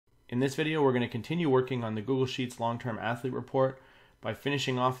In this video, we're going to continue working on the Google Sheets long-term athlete report by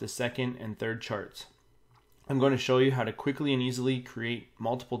finishing off the second and third charts. I'm going to show you how to quickly and easily create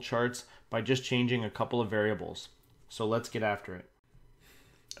multiple charts by just changing a couple of variables. So let's get after it.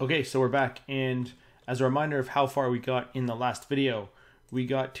 Okay, so we're back, and as a reminder of how far we got in the last video, we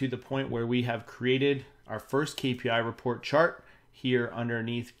got to the point where we have created our first KPI report chart here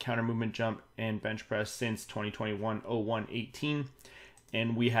underneath counter movement jump and bench press since 2021-01-18.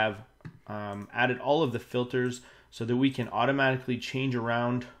 And we have added all of the filters so that we can automatically change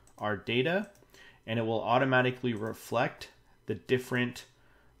around our data, and it will automatically reflect the different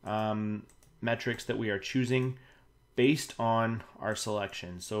metrics that we are choosing based on our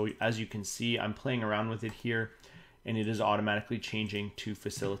selection. So as you can see, I'm playing around with it here, and it is automatically changing to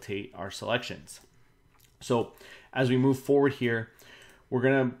facilitate our selections. So as we move forward here, we're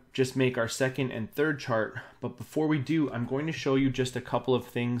gonna just make our second and third chart, but before we do, I'm going to show you just a couple of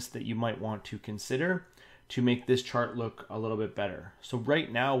things that you might want to consider to make this chart look a little bit better. So right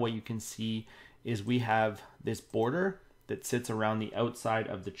now, what you can see is we have this border that sits around the outside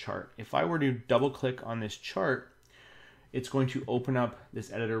of the chart. If I were to double click on this chart, it's going to open up this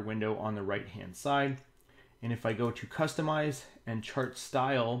editor window on the right-hand side. And if I go to customize and chart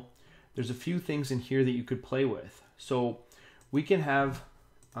style, there's a few things in here that you could play with. So we can have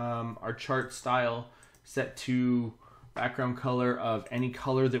our chart style set to background color of any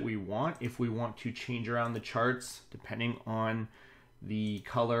color that we want if we want to change around the charts depending on the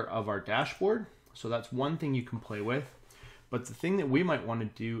color of our dashboard. So that's one thing you can play with. But the thing that we might want to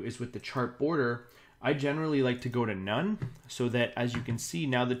do is with the chart border, I generally like to go to none, so that as you can see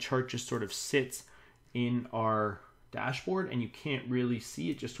now the chart just sort of sits in our dashboard and you can't really see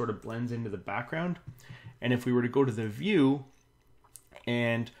it, just sort of blends into the background. And if we were to go to the view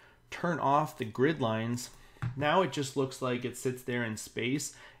and turn off the grid lines, now it just looks like it sits there in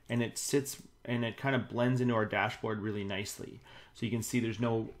space, and it sits and it kind of blends into our dashboard really nicely. So you can see there's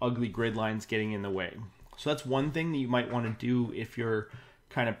no ugly grid lines getting in the way. So that's one thing that you might want to do if you're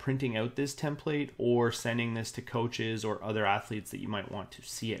kind of printing out this template or sending this to coaches or other athletes that you might want to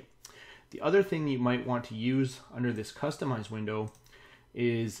see it. The other thing that you might want to use under this customize window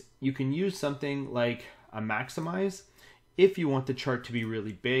is you can use something like a maximize if you want the chart to be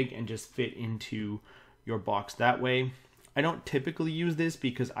really big and just fit into your box that way. I don't typically use this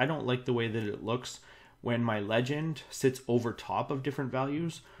because I don't like the way that it looks when my legend sits over top of different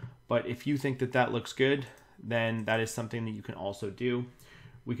values. But if you think that that looks good, then that is something that you can also do.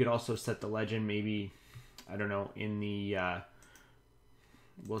 We could also set the legend maybe, I don't know, in the,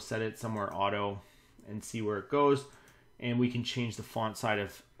 we'll set it somewhere auto and see where it goes. And we can change the font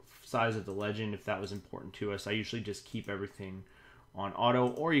size of the legend if that was important to us. I usually just keep everything on auto,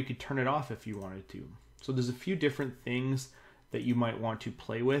 or you could turn it off if you wanted to. So there's a few different things that you might want to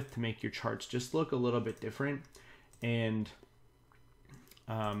play with to make your charts just look a little bit different, and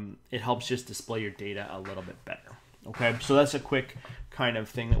it helps just display your data a little bit better. Okay, so that's a quick kind of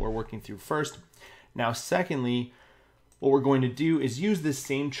thing that we're working through first. Now, secondly, what we're going to do is use this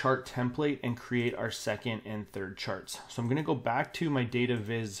same chart template and create our second and third charts. So I'm going to go back to my data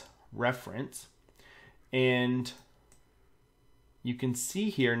viz reference, and you can see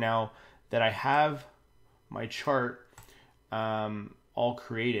here now that I have my chart all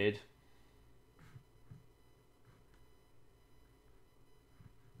created.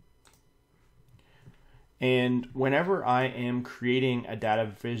 And whenever I am creating a data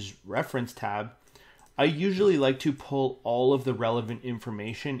viz reference tab, I usually like to pull all of the relevant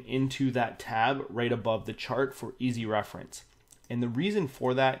information into that tab right above the chart for easy reference. And the reason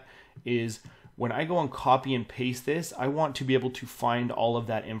for that is when I go and copy and paste this, I want to be able to find all of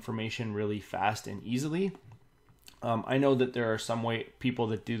that information really fast and easily. I know that there are some people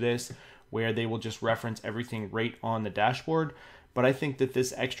that do this where they will just reference everything right on the dashboard, but I think that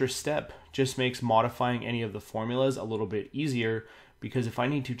this extra step just makes modifying any of the formulas a little bit easier, because if I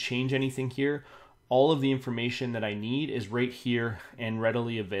need to change anything here, all of the information that I need is right here and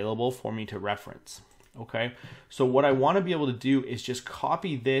readily available for me to reference. Okay, so what I want to be able to do is just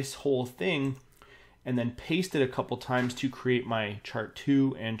copy this whole thing and then paste it a couple times to create my chart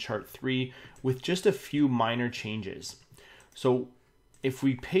 2 and chart 3 with just a few minor changes. So if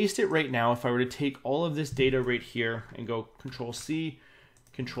we paste it right now, if I were to take all of this data right here and go Control C,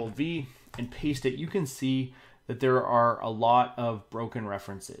 Control V, and paste it, you can see that there are a lot of broken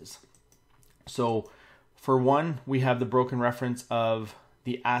references. So for one, we have the broken reference of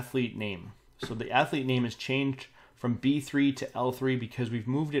the athlete name. So the athlete name is changed from B3 to L3 because we've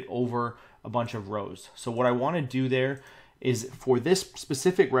moved it over a bunch of rows. So what I want to do there is for this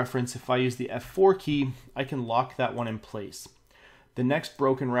specific reference, if I use the F4 key, I can lock that one in place. the next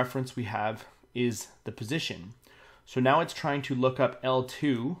broken reference we have is the position. So now it's trying to look up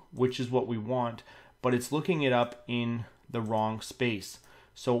L2, which is what we want, but it's looking it up in the wrong space.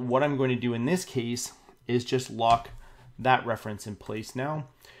 So what I'm going to do in this case is just lock that reference in place now.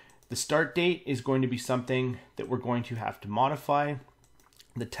 The start date is going to be something that we're going to have to modify.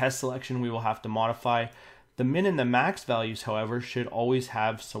 The test selection we will have to modify. The min and the max values, however, should always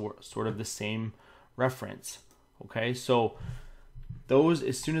have sort of the same reference. Okay, so those,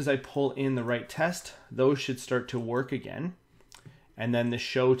 as soon as I pull in the right test, those should start to work again. And then the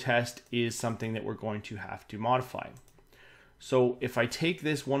show test is something that we're going to have to modify. So if I take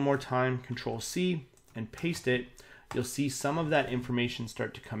this one more time, Control C, and paste it, you'll see some of that information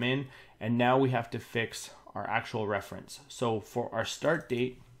start to come in, and now we have to fix our actual reference. So for our start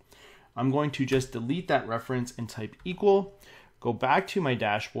date, I'm going to just delete that reference and type equal, go back to my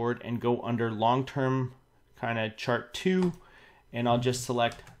dashboard and go under long-term kind of chart 2, and I'll just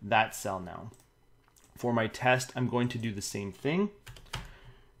select that cell now. For my test, I'm going to do the same thing.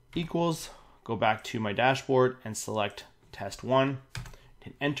 Equals, go back to my dashboard and select test 1.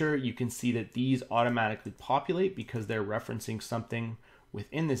 Hit enter. You can see that these automatically populate because they're referencing something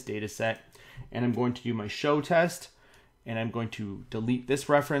within this data set. And I'm going to do my show test, and I'm going to delete this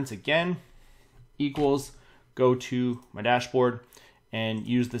reference again. Equals, go to my dashboard and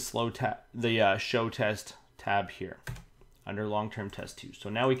use the show test tab here under long-term test 2. So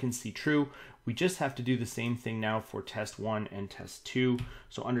now we can see true. We just have to do the same thing now for test 1 and test 2.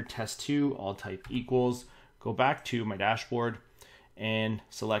 So under test 2, I'll type equals, go back to my dashboard and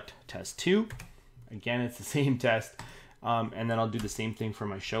select test 2. Again, it's the same test. And then I'll do the same thing for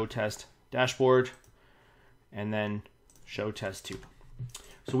my show test dashboard and then show test 2.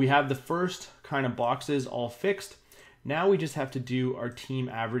 So we have the first kind of boxes all fixed. Now we just have to do our team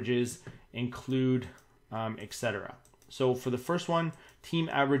averages, include, etc. So for the first one, team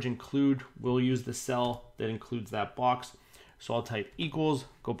average include, we'll use the cell that includes that box. So I'll type equals,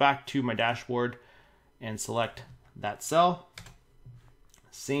 go back to my dashboard and select that cell.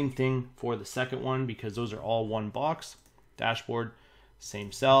 Same thing for the second one because those are all one box. Dashboard,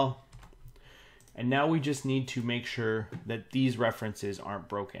 same cell. And now we just need to make sure that these references aren't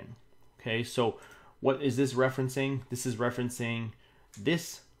broken. Okay, so what is this referencing? This is referencing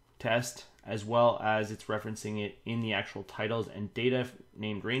this test as well as it's referencing it in the actual titles and data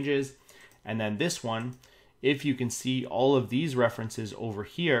named ranges. And then this one, if you can see, all of these references over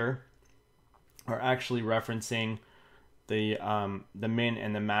here are actually referencing the min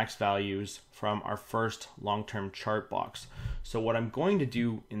and the max values from our first long-term chart box. So what I'm going to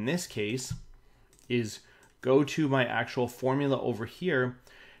do in this case is go to my actual formula over here,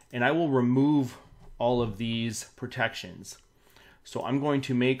 and I will remove all of these protections. So I'm going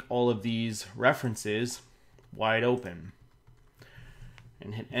to make all of these references wide open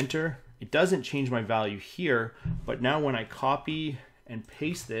and hit enter. It doesn't change my value here, but now when I copy and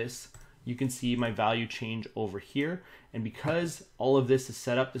paste this, you can see my value change over here. And because all of this is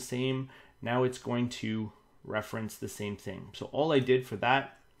set up the same, now it's going to reference the same thing. So all I did for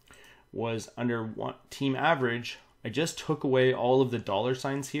that was under team average, I just took away all of the dollar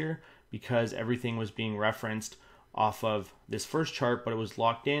signs here because everything was being referenced off of this first chart, but it was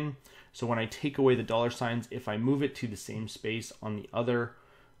locked in. So when I take away the dollar signs, if I move it to the same space on the other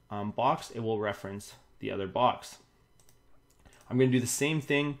box, it will reference the other box. I'm going to do the same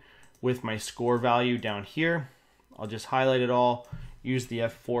thing with my score value down here. I'll just highlight it all, use the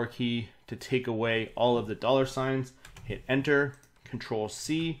F4 key to take away all of the dollar signs, hit enter, Control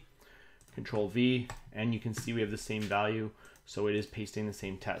C, Control V, and you can see we have the same value. So it is pasting the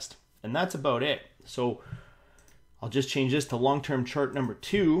same test. And that's about it. So I'll just change this to long-term chart number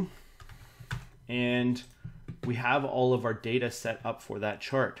 2, and we have all of our data set up for that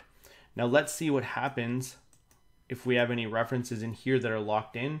chart. Now let's see what happens if we have any references in here that are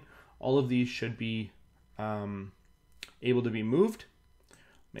locked in. All of these should be able to be moved.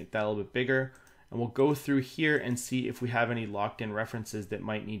 Make that a little bit bigger, and we'll go through here and see if we have any locked in references that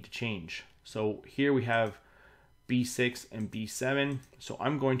might need to change. So here we have B6 and B7. So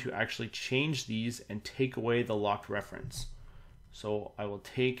I'm going to actually change these and take away the locked reference. So I will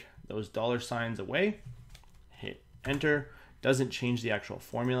take those dollar signs away, hit enter. Doesn't change the actual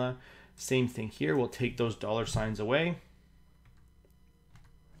formula. Same thing here, we'll take those dollar signs away.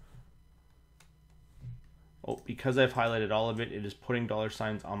 Oh, because I've highlighted all of it, it is putting dollar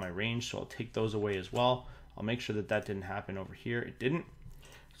signs on my range, so I'll take those away as well. I'll make sure that that didn't happen over here. It didn't.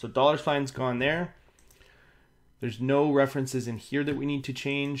 So dollar signs gone there. There's no references in here that we need to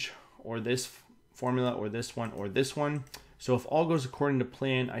change, or this formula, or this one, or this one. So if all goes according to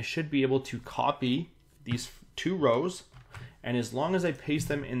plan, I should be able to copy these 2 rows And as long as I paste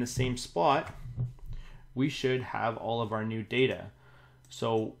them in the same spot, we should have all of our new data.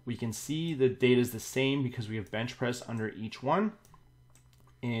 So we can see the data is the same because we have bench press under each one.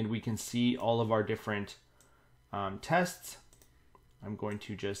 And we can see all of our different tests. I'm going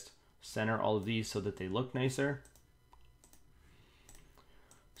to just center all of these so that they look nicer.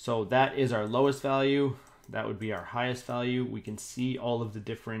 So that is our lowest value. That would be our highest value. We can see all of the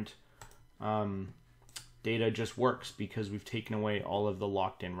different data just works because we've taken away all of the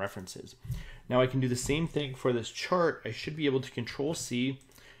locked in references. Now I can do the same thing for this chart. I should be able to Control C,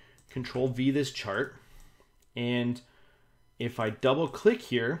 Control V this chart. And if I double click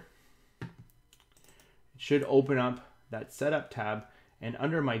here, it should open up that setup tab. And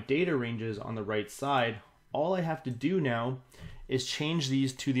under my data ranges on the right side, all I have to do now is change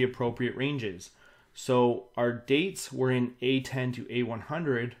these to the appropriate ranges. So our dates were in A10 to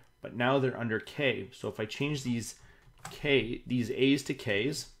A100, but now they're under K. So if I change these A's to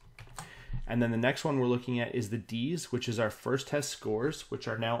K's, and then the next one we're looking at is the D's, which is our first test scores, which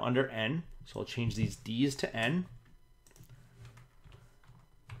are now under N. So I'll change these D's to N.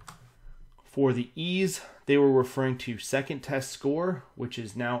 For the E's, they were referring to second test score, which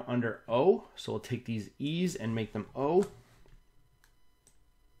is now under O. So I'll take these E's and make them O.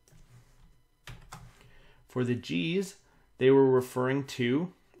 For the G's, they were referring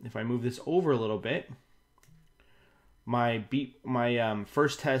to, if I move this over a little bit, my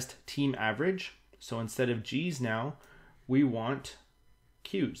first test team average. So instead of G's now, we want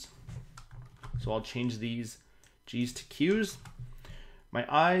Q's. So I'll change these G's to Q's. My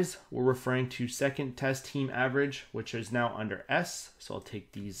I's were referring to second test team average, which is now under S. So I'll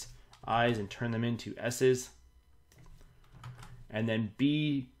take these I's and turn them into S's. And then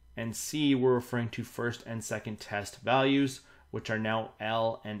B and C were referring to first and second test values, which are now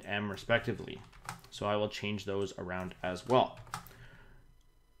L and M respectively. So I will change those around as well.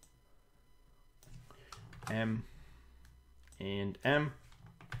 M and M.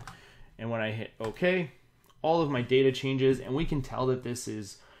 And when I hit OK, all of my data changes, and we can tell that this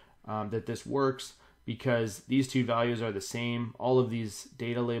is that this works because these two values are the same. All of these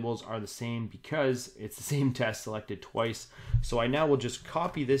data labels are the same because it's the same test selected twice. So I now will just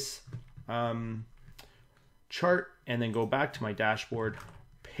copy this chart and then go back to my dashboard,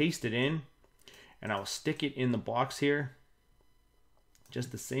 paste it in, and I'll stick it in the box here,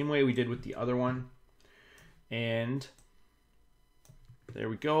 just the same way we did with the other one. And there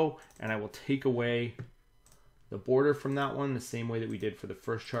we go. And I will take away the border from that one the same way that we did for the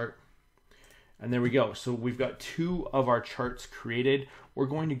first chart. And there we go. So we've got two of our charts created. We're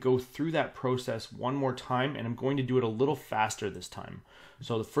going to go through that process one more time, and I'm going to do it a little faster this time.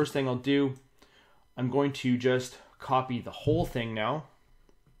 So the first thing I'll do, I'm going to just copy the whole thing now.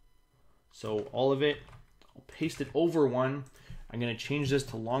 So all of it, I'll paste it over one. I'm going to change this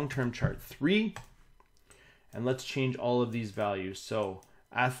to long-term chart 3. And let's change all of these values. So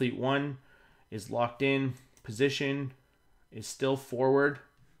athlete 1 is locked in. Position is still forward.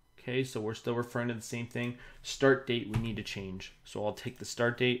 Okay, so we're still referring to the same thing. Start date we need to change. So I'll take the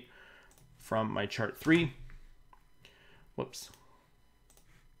start date from my chart 3. Whoops.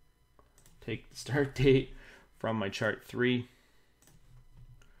 Take the start date from my chart 3.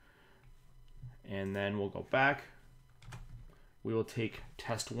 And then we'll go back. We will take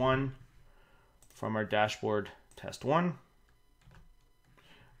test 1 from our dashboard, test 1.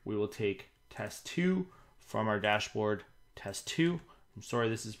 We will take test 2 from our dashboard, test 2. I'm sorry,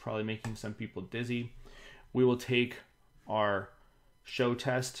 this is probably making some people dizzy. We will take our show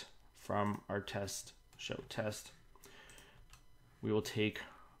test from our test, show test. We will take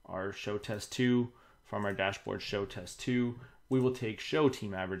our show test 2 from our dashboard, show test 2. We will take show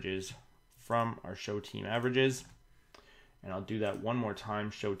team averages from our show team averages. And I'll do that one more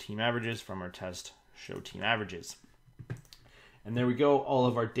time, show team averages from our test, show team averages. And there we go, all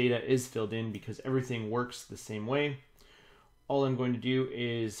of our data is filled in because everything works the same way. All I'm going to do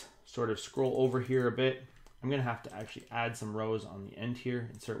is sort of scroll over here a bit. I'm going to have to actually add some rows on the end here.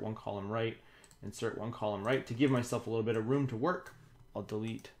 Insert one column right, insert one column right to give myself a little bit of room to work. I'll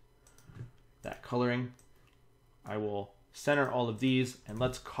delete that coloring. I will center all of these, and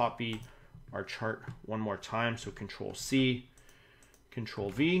let's copy our chart one more time. So Control C, Control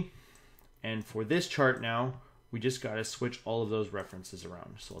V. And for this chart now, we just got to switch all of those references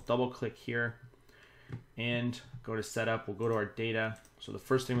around. So I'll double click here and go to setup. We'll go to our data. So the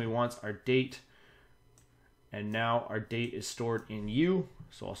first thing we want is our date. And now our date is stored in U.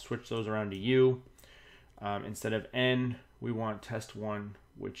 So I'll switch those around to U. Instead of N, we want test 1,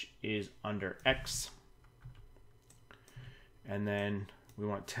 which is under X. And then we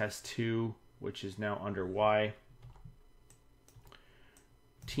want test 2, which is now under Y.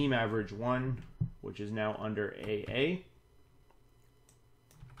 team average 1, which is now under AA,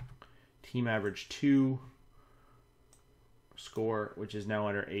 team average 2 score, which is now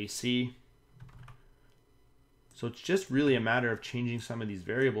under AC. So it's just really a matter of changing some of these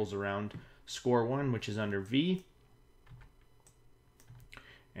variables around. Score 1, which is under V,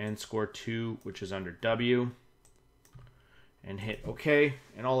 and score 2, which is under W, and hit OK,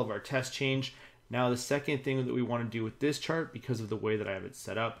 and all of our tests change. Now the second thing that we want to do with this chart, because of the way that I have it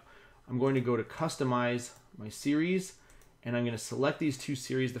set up, I'm going to go to customize my series, and I'm going to select these two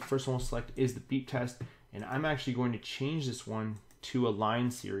series. The first one I'll select is the beep test, and I'm actually going to change this one to a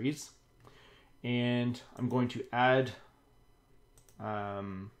line series, and I'm going to add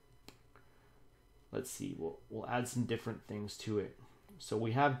let's see, we'll add some different things to it. So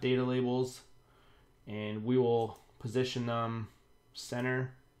we have data labels, and we will position them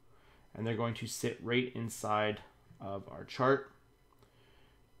center, and they're going to sit right inside of our chart.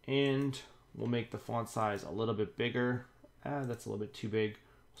 And we'll make the font size a little bit bigger. That's a little bit too big.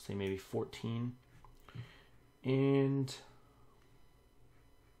 We'll say maybe 14. And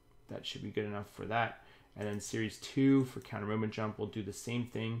that should be good enough for that. And then series 2 for counter movement jump, we'll do the same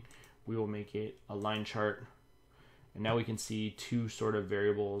thing. We will make it a line chart. And now we can see two sort of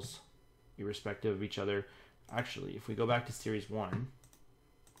variables irrespective of each other. Actually, if we go back to series 1,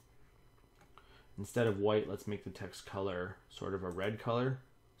 instead of white, let's make the text color sort of a red color,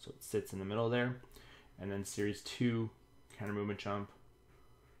 so it sits in the middle there. And then series 2, counter movement jump,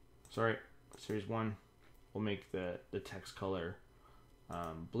 series 1, we'll make the text color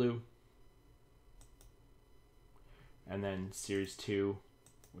blue. And then series 2,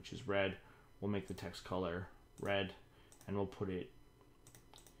 which is red, we'll make the text color red, and we'll put it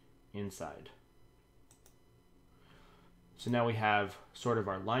inside. So now we have sort of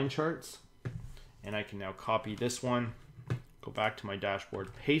our line charts, and I can now copy this one, go back to my dashboard,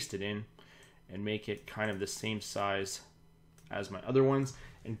 paste it in, and make it kind of the same size as my other ones.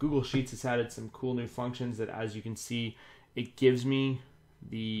 And Google Sheets has added some cool new functions that, as you can see, it gives me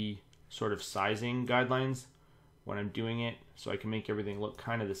the sort of sizing guidelines when I'm doing it, so I can make everything look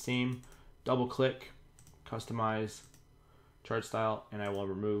kind of the same. Double click, customize, chart style, and I will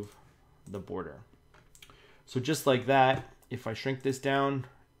remove the border. So just like that, if I shrink this down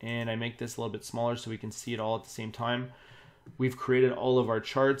and I make this a little bit smaller so we can see it all at the same time, we've created all of our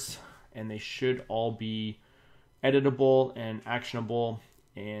charts, and they should all be editable and actionable.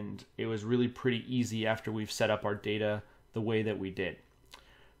 And it was really pretty easy after we've set up our data the way that we did.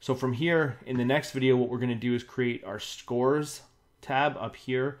 So from here, in the next video, what we're going to do is create our scores tab up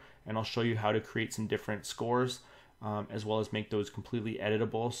here, and I'll show you how to create some different scores, as well as make those completely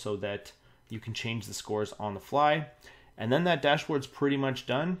editable so that you can change the scores on the fly. And then that dashboard's pretty much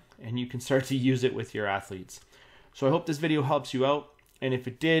done, and you can start to use it with your athletes. So I hope this video helps you out, and if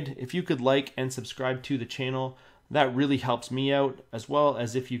it did, if you could like and subscribe to the channel, that really helps me out, as well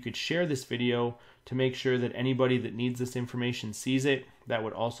as if you could share this video to make sure that anybody that needs this information sees it. That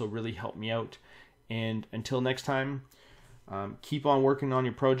would also really help me out. And until next time, keep on working on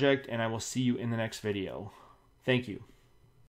your project, and I will see you in the next video. Thank you.